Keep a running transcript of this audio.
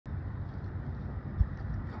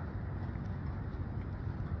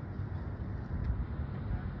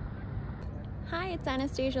Hi, it's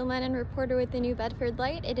Anastasia Lennon, reporter with the New Bedford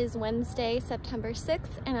Light. It is Wednesday, September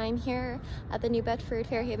 6th, and I'm here at the New Bedford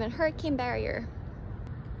Fairhaven Hurricane Barrier.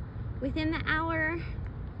 Within the hour,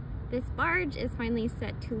 this barge is finally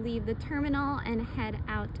set to leave the terminal and head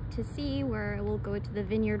out to sea, where it will go to the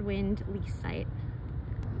Vineyard Wind lease site.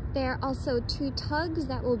 There are also two tugs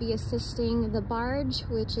that will be assisting the barge,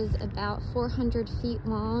 which is about 400 feet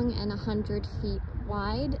long and 100 feet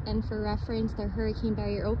wide. And for reference, their hurricane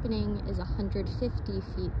barrier opening is 150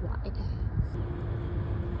 feet wide.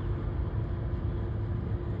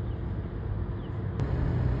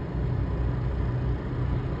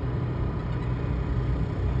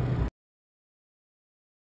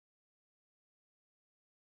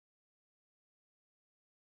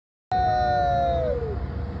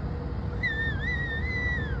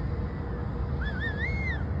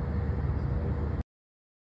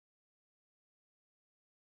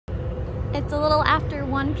 It's a little after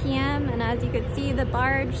 1 p.m. and as you can see, the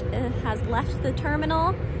barge has left the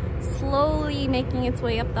terminal, slowly making its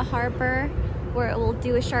way up the harbor, where it will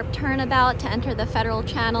do a sharp turnabout to enter the Federal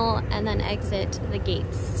Channel and then exit the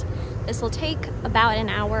gates. This will take about an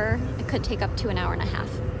hour. It could take up to an hour and a half.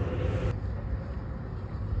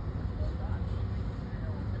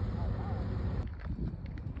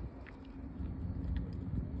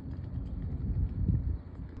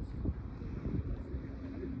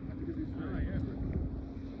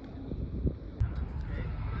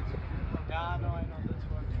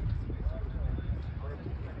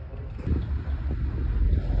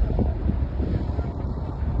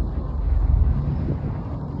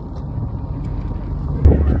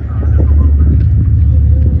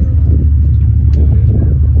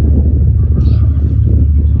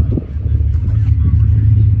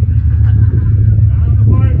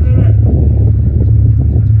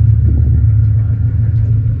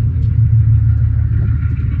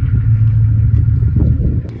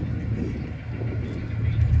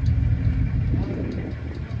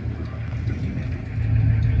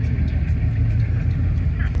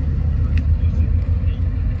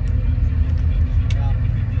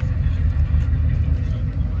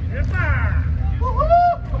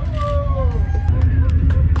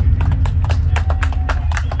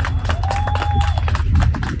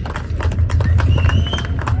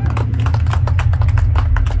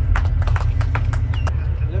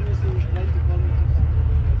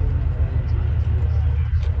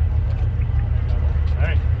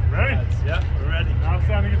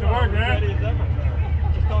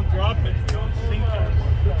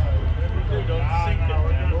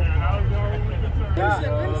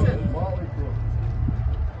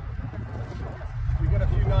 We got a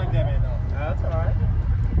few 9 them in though. That's alright.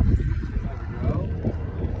 Oh,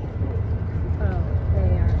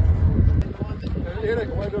 they are. Erik,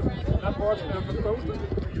 why does that barge have a coaster?